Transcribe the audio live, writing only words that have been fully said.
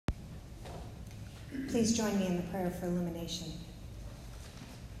Please join me in the prayer for illumination.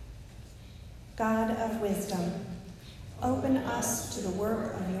 God of wisdom, open us to the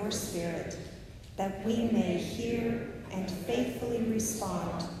work of your Spirit, that we may hear and faithfully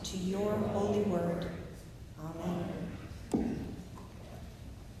respond to your holy word. Amen.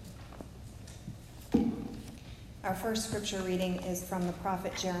 Our first scripture reading is from the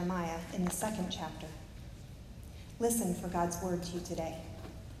prophet Jeremiah in the 2nd chapter. Listen for God's word to you today.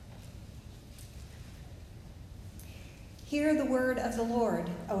 Hear the word of the Lord,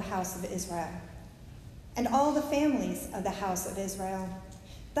 O house of Israel, and all the families of the house of Israel.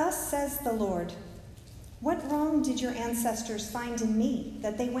 Thus says the Lord, what wrong did your ancestors find in me,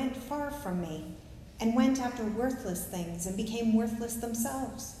 that they went far from me, and went after worthless things, and became worthless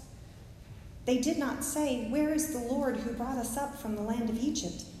themselves? They did not say, where is the Lord who brought us up from the land of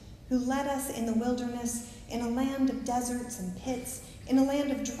Egypt, who led us in the wilderness, in a land of deserts and pits, in a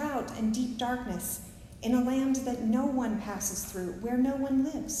land of drought and deep darkness, in a land that no one passes through, where no one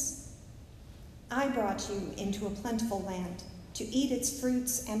lives? I brought you into a plentiful land, to eat its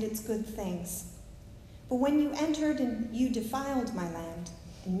fruits and its good things. But when you entered, and you defiled my land,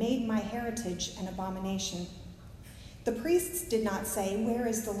 and made my heritage an abomination. The priests did not say, where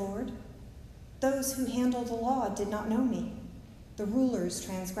is the Lord? Those who handle the law did not know me. The rulers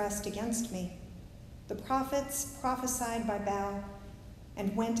transgressed against me. The prophets prophesied by Baal,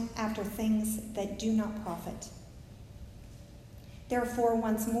 and went after things that do not profit. Therefore,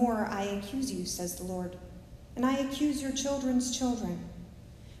 once more I accuse you, says the Lord, and I accuse your children's children.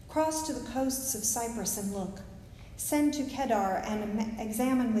 Cross to the coasts of Cyprus and look. Send to Kedar and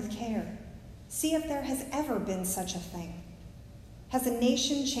examine with care. See if there has ever been such a thing. Has a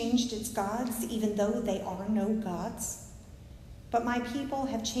nation changed its gods, even though they are no gods? But my people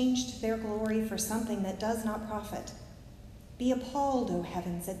have changed their glory for something that does not profit. Be appalled, O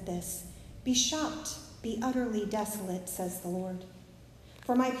heavens, at this. Be shocked, be utterly desolate, says the Lord.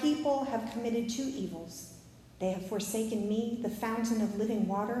 For my people have committed 2 evils. They have forsaken me, the fountain of living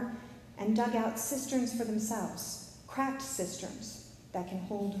water, and dug out cisterns for themselves, cracked cisterns that can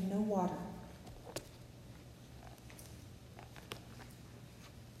hold no water.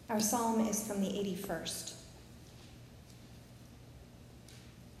 Our psalm is from the 81st.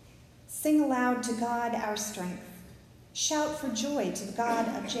 Sing aloud to God our strength. Shout for joy to the God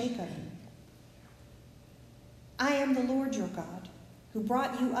of Jacob. I am the Lord your God, who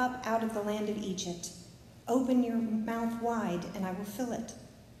brought you up out of the land of Egypt. Open your mouth wide, and I will fill it.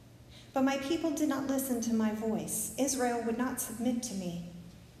 But my people did not listen to my voice. Israel would not submit to me.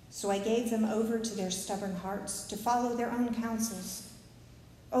 So I gave them over to their stubborn hearts, to follow their own counsels.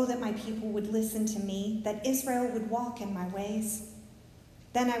 Oh, that my people would listen to me, that Israel would walk in my ways.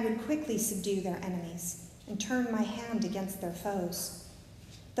 Then I would quickly subdue their enemies and turn my hand against their foes.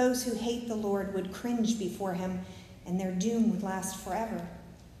 Those who hate the Lord would cringe before him, and their doom would last forever.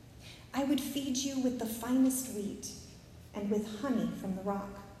 I would feed you with the finest wheat, and with honey from the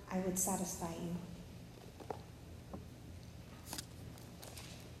rock I would satisfy you.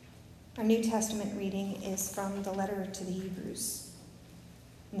 Our New Testament reading is from the letter to the Hebrews,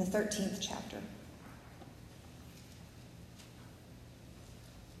 in the 13th chapter.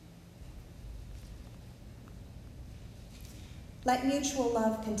 Let mutual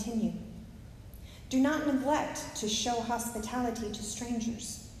love continue. Do not neglect to show hospitality to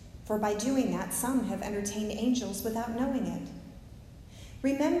strangers, for by doing that some have entertained angels without knowing it.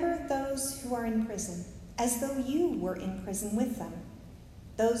 Remember those who are in prison, as though you were in prison with them,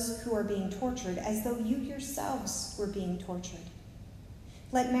 those who are being tortured, as though you yourselves were being tortured.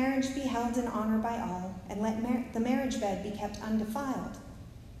 Let marriage be held in honor by all, and let the marriage bed be kept undefiled,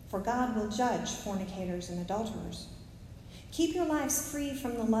 for God will judge fornicators and adulterers. Keep your lives free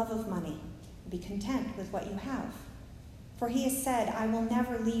from the love of money. Be content with what you have. For he has said, I will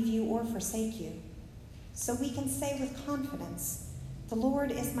never leave you or forsake you. So we can say with confidence, the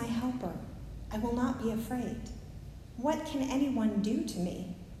Lord is my helper. I will not be afraid. What can anyone do to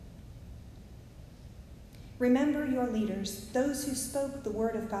me? Remember your leaders, those who spoke the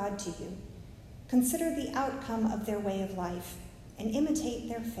word of God to you. Consider the outcome of their way of life and imitate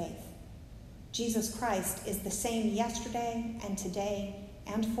their faith. Jesus Christ is the same yesterday and today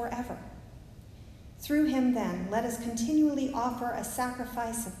and forever. Through him, then, let us continually offer a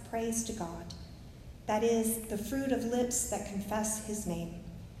sacrifice of praise to God, that is, the fruit of lips that confess his name.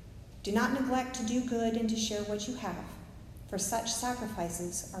 Do not neglect to do good and to share what you have, for such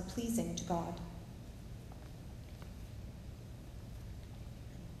sacrifices are pleasing to God.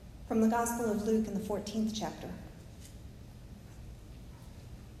 From the Gospel of Luke in the 14th chapter.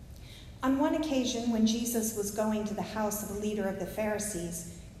 On one occasion, when Jesus was going to the house of a leader of the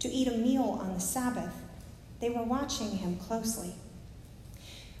Pharisees to eat a meal on the Sabbath, they were watching him closely.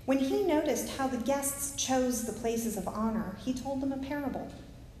 When he noticed how the guests chose the places of honor, he told them a parable.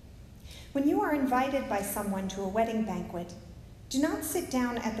 When you are invited by someone to a wedding banquet, do not sit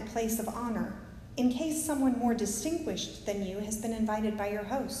down at the place of honor, in case someone more distinguished than you has been invited by your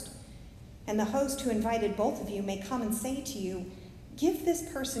host. And the host who invited both of you may come and say to you, "Give this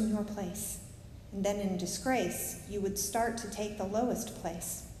person your place." And then in disgrace, you would start to take the lowest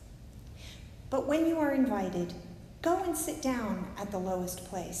place. But when you are invited, go and sit down at the lowest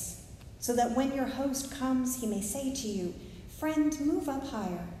place, so that when your host comes, he may say to you, "Friend, move up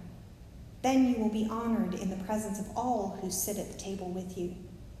higher." Then you will be honored in the presence of all who sit at the table with you.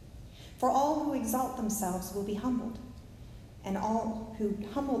 For all who exalt themselves will be humbled, and all who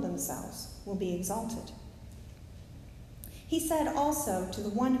humble themselves will be exalted. He said also to the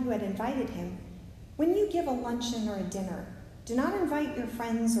one who had invited him, "When you give a luncheon or a dinner, do not invite your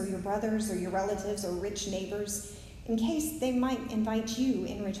friends or your brothers or your relatives or rich neighbors, in case they might invite you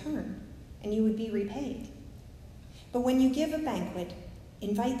in return, and you would be repaid. But when you give a banquet,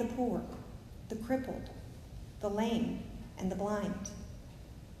 invite the poor, the crippled, the lame, and the blind,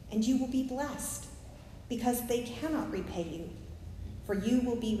 and you will be blessed, because they cannot repay you, for you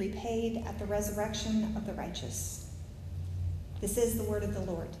will be repaid at the resurrection of the righteous." This is the word of the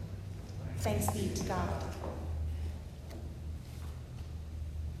Lord. Thanks be to God.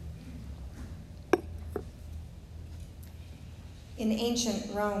 In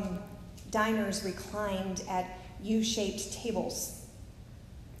ancient Rome, diners reclined at U-shaped tables.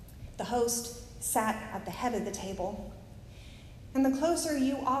 The host sat at the head of the table, and the closer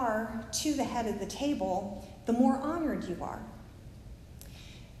you are to the head of the table, the more honored you are.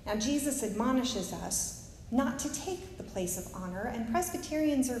 Now, Jesus admonishes us not to take the place of honor, and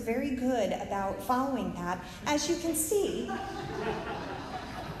Presbyterians are very good about following that, as you can see.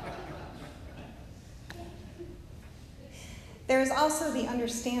 There is also the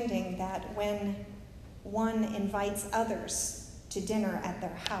understanding that when one invites others to dinner at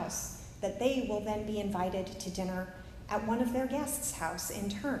their house, that they will then be invited to dinner at one of their guests' house in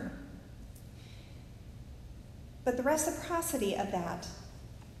turn. But the reciprocity of that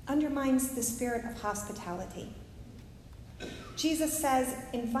undermines the spirit of hospitality. Jesus says,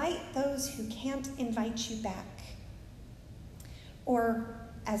 invite those who can't invite you back. Or,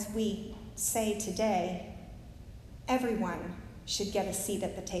 as we say today, everyone should get a seat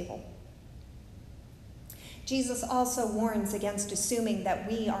at the table. Jesus also warns against assuming that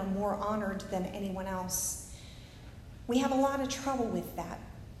we are more honored than anyone else. We have a lot of trouble with that.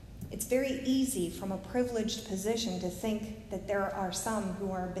 It's very easy from a privileged position to think that there are some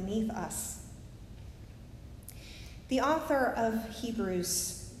who are beneath us. The author of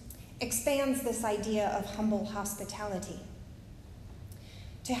Hebrews expands this idea of humble hospitality.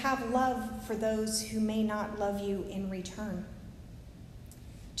 To have love for those who may not love you in return.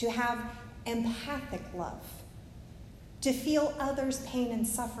 To have empathic love. To feel others' pain and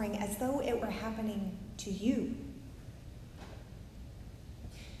suffering as though it were happening to you.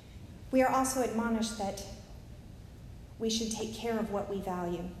 We are also admonished that we should take care of what we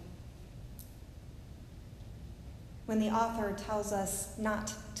value. When the author tells us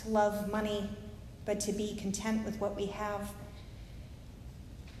not to love money, but to be content with what we have,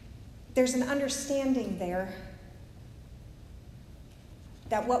 there's an understanding there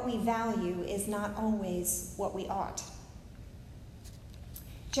that what we value is not always what we ought.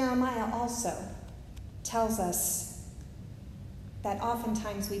 Jeremiah also tells us that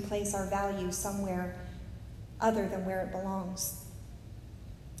oftentimes we place our value somewhere other than where it belongs.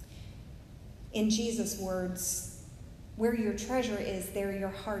 In Jesus' words, where your treasure is, there your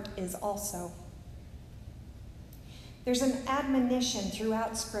heart is also. There's an admonition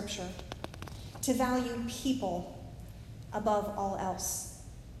throughout Scripture to value people above all else.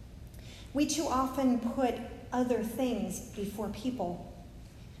 We too often put other things before people,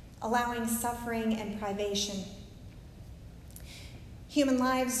 allowing suffering and privation. Human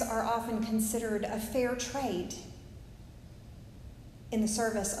lives are often considered a fair trade in the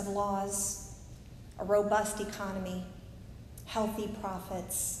service of laws, a robust economy, healthy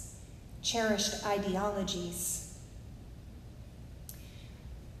profits, cherished ideologies.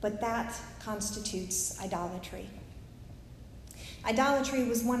 But that constitutes idolatry. Idolatry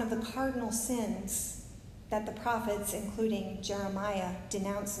was one of the cardinal sins that the prophets, including Jeremiah,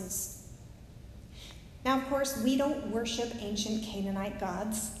 denounces. Now, of course, we don't worship ancient Canaanite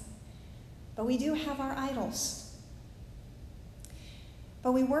gods, but we do have our idols.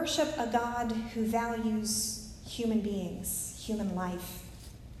 But we worship a God who values human beings, human life,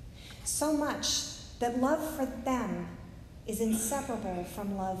 so much that love for them is inseparable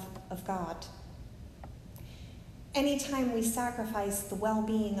from love of God. Anytime we sacrifice the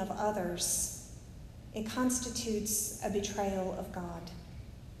well-being of others, it constitutes a betrayal of God.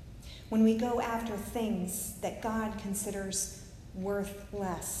 When we go after things that God considers worth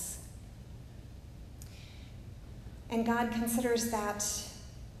less. And God considers that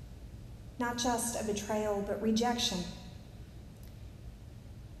not just a betrayal, but rejection.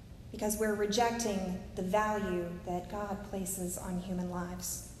 Because we're rejecting the value that God places on human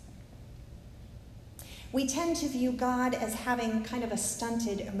lives. We tend to view God as having kind of a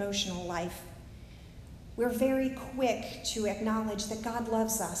stunted emotional life. We're very quick to acknowledge that God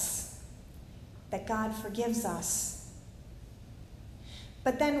loves us, that God forgives us.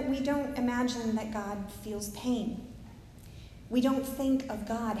 But then we don't imagine that God feels pain. We don't think of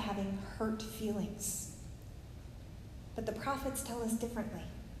God having hurt feelings. But the prophets tell us differently,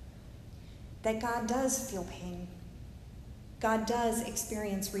 that God does feel pain. God does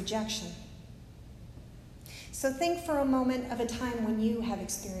experience rejection. So think for a moment of a time when you have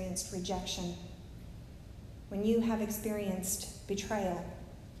experienced rejection, when you have experienced betrayal.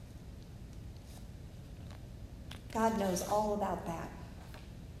 God knows all about that.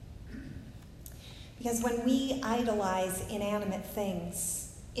 Because when we idolize inanimate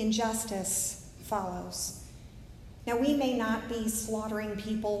things, injustice follows. Now, we may not be slaughtering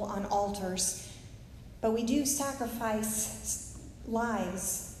people on altars, but we do sacrifice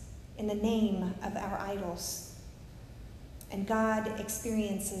lives in the name of our idols. And God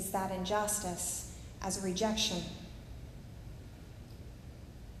experiences that injustice as a rejection.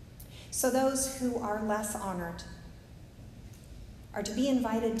 So those who are less honored are to be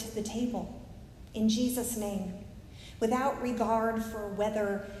invited to the table in Jesus' name, without regard for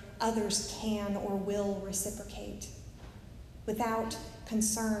whether others can or will reciprocate, without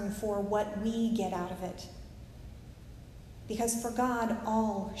concern for what we get out of it. Because for God,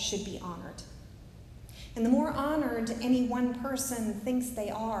 all should be honored. And the more honored any one person thinks they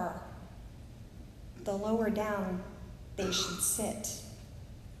are, the lower down they should sit.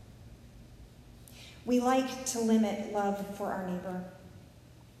 We like to limit love for our neighbor.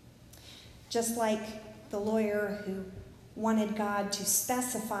 Just like the lawyer who wanted God to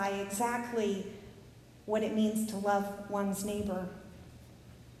specify exactly what it means to love one's neighbor.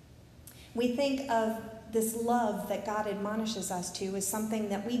 We think of this love that God admonishes us to as something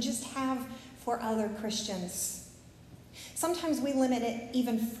that we just have for other Christians. Sometimes we limit it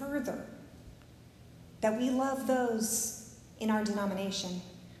even further, that we love those in our denomination,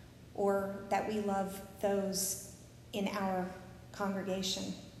 or that we love those in our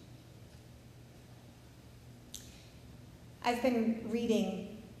congregation. I've been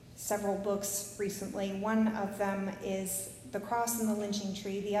reading several books recently. One of them is The Cross and the Lynching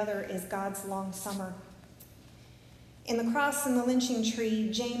Tree. The other is God's Long Summer. In The Cross and the Lynching Tree,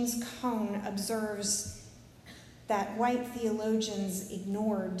 James Cone observes that white theologians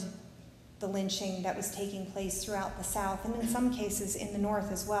ignored the lynching that was taking place throughout the South, and in some cases in the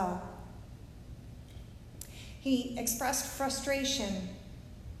North as well. He expressed frustration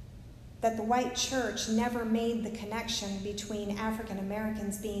that the white church never made the connection between African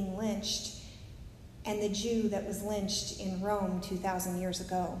Americans being lynched and the Jew that was lynched in Rome 2,000 years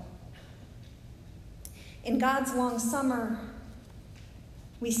ago. In God's Long Summer,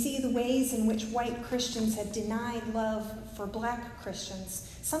 we see the ways in which white Christians have denied love for black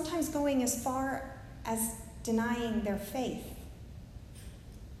Christians, sometimes going as far as denying their faith.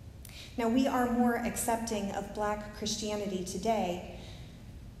 Now, we are more accepting of black Christianity today,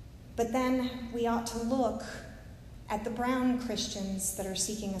 but then we ought to look at the brown Christians that are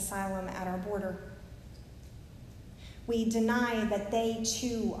seeking asylum at our border. We deny that they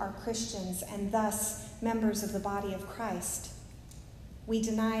too are Christians and thus members of the body of Christ. We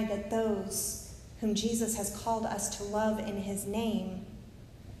deny that those whom Jesus has called us to love in his name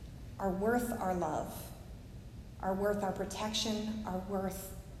are worth our love, are worth our protection, are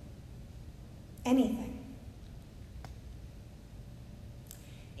worth anything.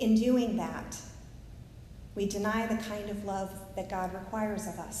 In doing that, we deny the kind of love that God requires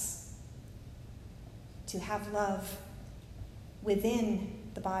of us. To have love within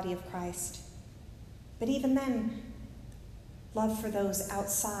the body of Christ. But even then, love for those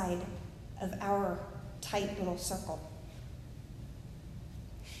outside of our tight little circle.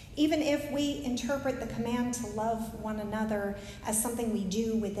 Even if we interpret the command to love one another as something we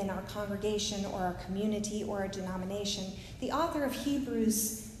do within our congregation or our community or our denomination, the author of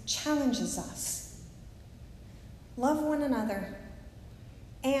Hebrews challenges us. Love one another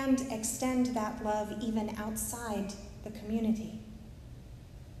and extend that love even outside the community,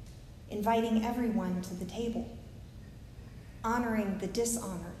 inviting everyone to the table. honoring the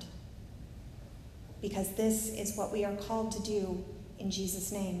dishonored, because this is what we are called to do in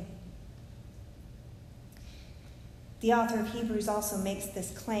Jesus' name. The author of Hebrews also makes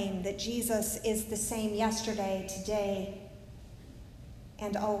this claim that Jesus is the same yesterday, today,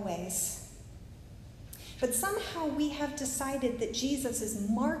 and always. But somehow we have decided that Jesus is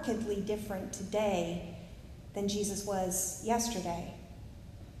markedly different today than Jesus was yesterday,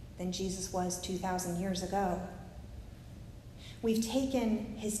 than Jesus was 2,000 years ago. We've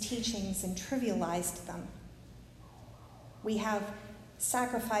taken his teachings and trivialized them. We have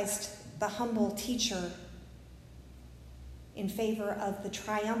sacrificed the humble teacher in favor of the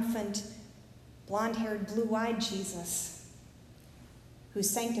triumphant, blonde-haired, blue-eyed Jesus who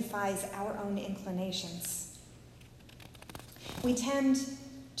sanctifies our own inclinations. We tend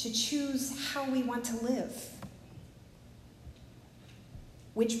to choose how we want to live,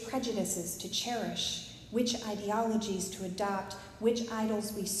 which prejudices to cherish, which ideologies to adopt, which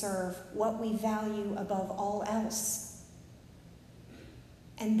idols we serve, what we value above all else.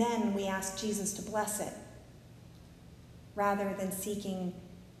 And then we ask Jesus to bless it, rather than seeking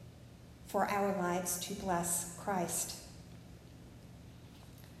for our lives to bless Christ.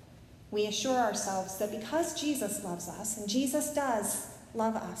 We assure ourselves that because Jesus loves us, and Jesus does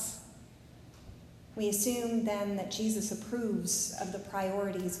love us, we assume then that Jesus approves of the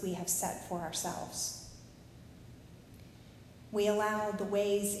priorities we have set for ourselves. We allow the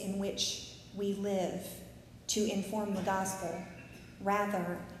ways in which we live to inform the gospel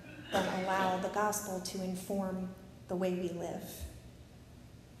rather than allow the gospel to inform the way we live.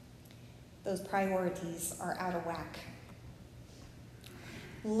 Those priorities are out of whack.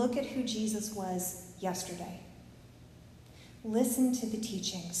 Look at who Jesus was yesterday. Listen to the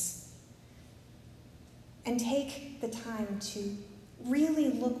teachings. And take the time to really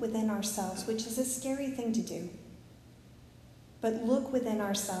look within ourselves, which is a scary thing to do. But look within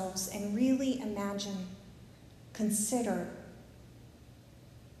ourselves and really imagine, consider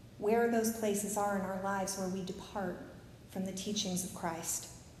where those places are in our lives where we depart from the teachings of Christ.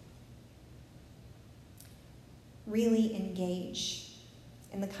 Really engage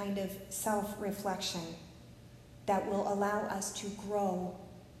in the kind of self-reflection that will allow us to grow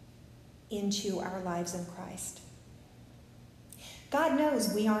into our lives in Christ. God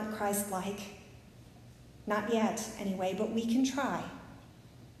knows we aren't Christ-like. Not yet, anyway, but we can try.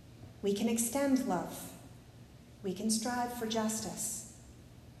 We can extend love. We can strive for justice.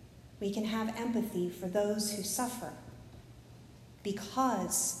 We can have empathy for those who suffer,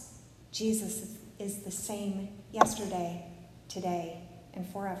 because Jesus is the same yesterday, today, and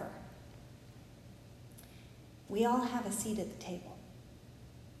forever. We all have a seat at the table,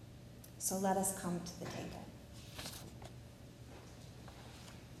 so let us come to the table.